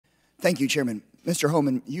Thank you, Chairman. Mr.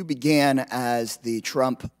 Homan, you began as the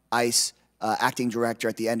Trump ICE acting director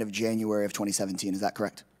at the end of January of 2017. Is that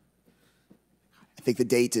correct? I think the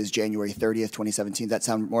date is January 30th, 2017. Does that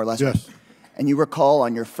sound more or less right? Yes. And you recall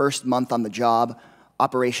on your first month on the job,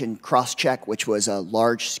 Operation Crosscheck, which was a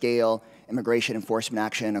large-scale immigration enforcement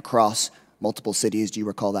action across multiple cities. Do you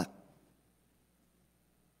recall that?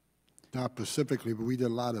 Not specifically, but we did a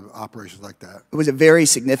lot of operations like that. It was a very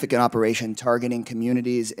significant operation targeting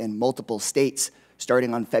communities in multiple states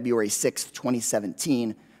starting on February 6th,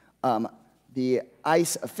 2017. The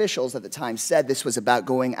ICE officials at the time said this was about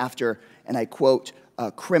going after, and I quote,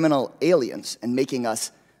 criminal aliens and making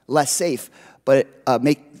us less safe. But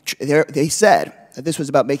they said that this was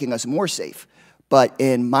about making us more safe. But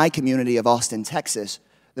in my community of Austin, Texas,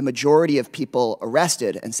 the majority of people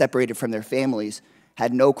arrested and separated from their families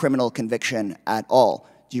had no criminal conviction at all.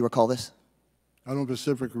 Do you recall this? I don't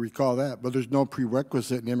specifically recall that, but there's no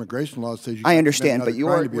prerequisite in the immigration law that says you I understand, but you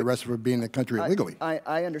are to be arrested for being in the country illegally.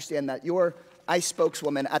 I understand that. Your ICE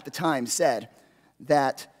spokeswoman at the time said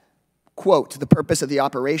that, quote, the purpose of the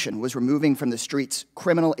operation was removing from the streets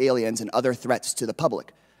criminal aliens and other threats to the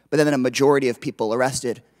public. But then a majority of people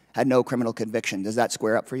arrested had no criminal conviction. Does that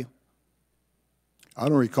square up for you? I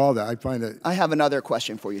don't recall that. I find that. I have another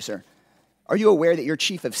question for you, sir. Are you aware that your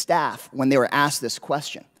chief of staff, when they were asked this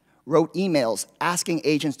question, wrote emails asking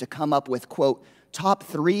agents to come up with, quote, top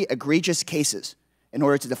 3 egregious cases in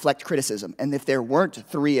order to deflect criticism? And if there weren't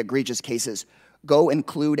 3 egregious cases, go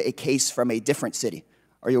include a case from a different city.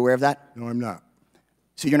 Are you aware of that? No, I'm not.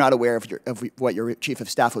 So you're not aware of what your chief of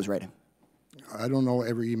staff was writing? I don't know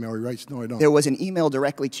every email he writes. No, I don't. There was an email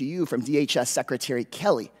directly to you from DHS Secretary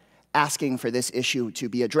Kelly asking for this issue to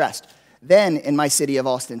be addressed. Then, in my city of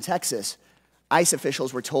Austin, Texas, ICE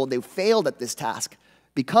officials were told they failed at this task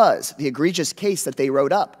because the egregious case that they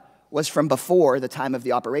wrote up was from before the time of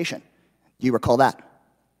the operation. Do you recall that?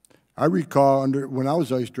 I recall when I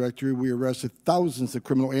was ICE director, we arrested thousands of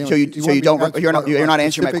criminal aliens. So you're not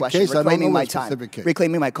answering my question. Reclaiming my time.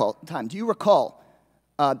 Reclaiming my time. Do you recall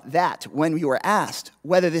that when you were asked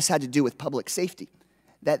whether this had to do with public safety,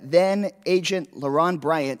 that then Agent LaRon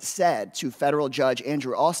Bryant said to federal judge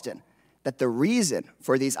Andrew Austin that the reason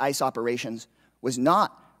for these ICE operations was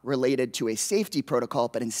not related to a safety protocol,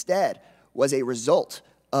 but instead was a result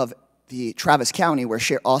of the Travis County, where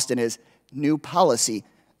Austin is, new policy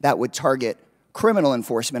that would target criminal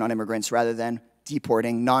enforcement on immigrants rather than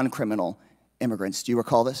deporting non-criminal immigrants. Do you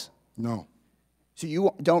recall this? No. So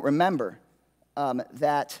you don't remember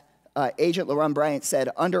that Agent LaRon Bryant said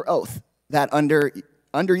under oath that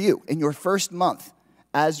under you, in your first month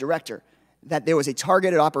as director, that there was a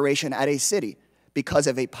targeted operation at a city because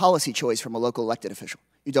of a policy choice from a local elected official.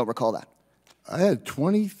 You don't recall that? I had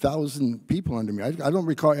 20,000 people under me. I don't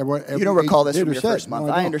recall every You don't recall this from your first month.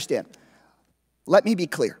 No, I understand. Let me be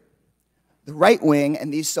clear. The right wing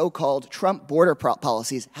and these so-called Trump border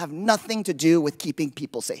policies have nothing to do with keeping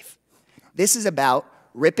people safe. This is about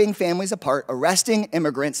ripping families apart, arresting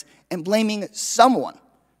immigrants, and blaming someone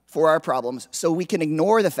for our problems so we can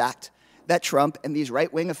ignore the fact that Trump and these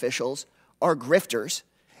right-wing officials are grifters,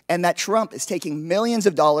 and that Trump is taking millions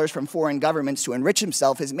of dollars from foreign governments to enrich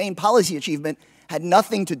himself. His main policy achievement had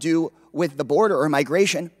nothing to do with the border or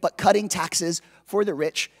migration, but cutting taxes for the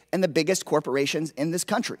rich and the biggest corporations in this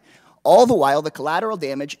country. All the while, the collateral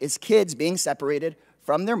damage is kids being separated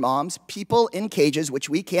from their moms, people in cages, which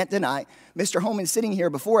we can't deny. Mr. Homan sitting here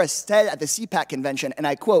before us said at the CPAC convention, and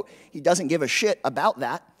I quote, he doesn't give a shit about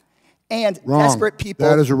that. And desperate people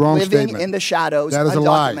living in the shadows, that is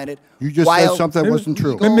undocumented. A lie. You just said something that wasn't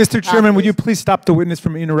true. Mr. Chairman, would you please stop the witness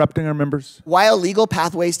from interrupting our members? While legal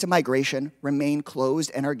pathways to migration remain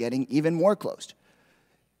closed and are getting even more closed.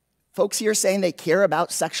 Folks here saying they care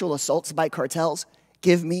about sexual assaults by cartels,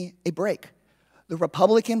 give me a break. The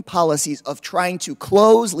Republican policies of trying to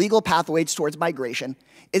close legal pathways towards migration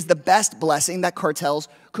is the best blessing that cartels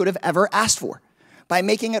could have ever asked for. By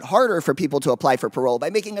making it harder for people to apply for parole,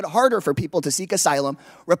 by making it harder for people to seek asylum,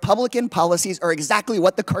 Republican policies are exactly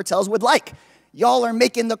what the cartels would like. Y'all are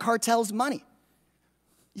making the cartels money.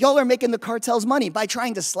 Y'all are making the cartels money by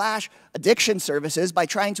trying to slash addiction services, by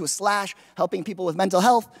trying to slash helping people with mental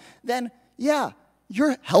health. Then, yeah,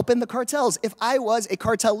 you're helping the cartels. If I was a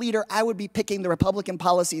cartel leader, I would be picking the Republican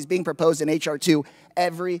policies being proposed in H.R. 2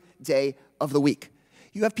 every day of the week.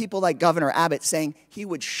 You have people like Governor Abbott saying he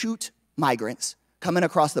would shoot migrants coming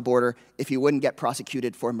across the border if he wouldn't get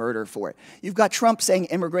prosecuted for murder for it. You've got Trump saying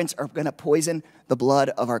immigrants are going to poison the blood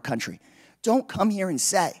of our country. Don't come here and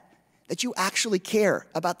say that you actually care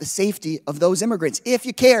about the safety of those immigrants. If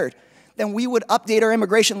you cared, then we would update our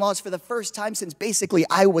immigration laws for the first time since basically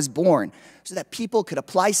I was born, so that people could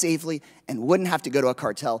apply safely and wouldn't have to go to a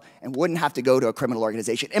cartel and wouldn't have to go to a criminal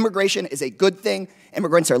organization. Immigration is a good thing.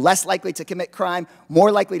 Immigrants are less likely to commit crime,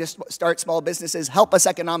 more likely to start small businesses, help us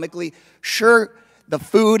economically. Sure, the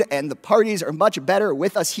food and the parties are much better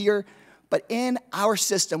with us here, but in our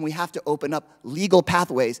system, we have to open up legal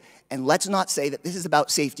pathways, and let's not say that this is about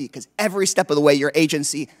safety, because every step of the way your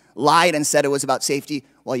agency lied and said it was about safety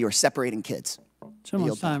while you were separating kids.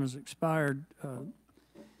 Someone's time has expired.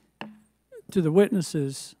 To the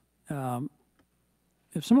witnesses,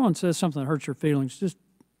 if someone says something that hurts your feelings, just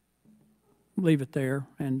leave it there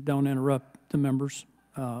and don't interrupt the members.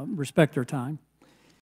 Respect their time.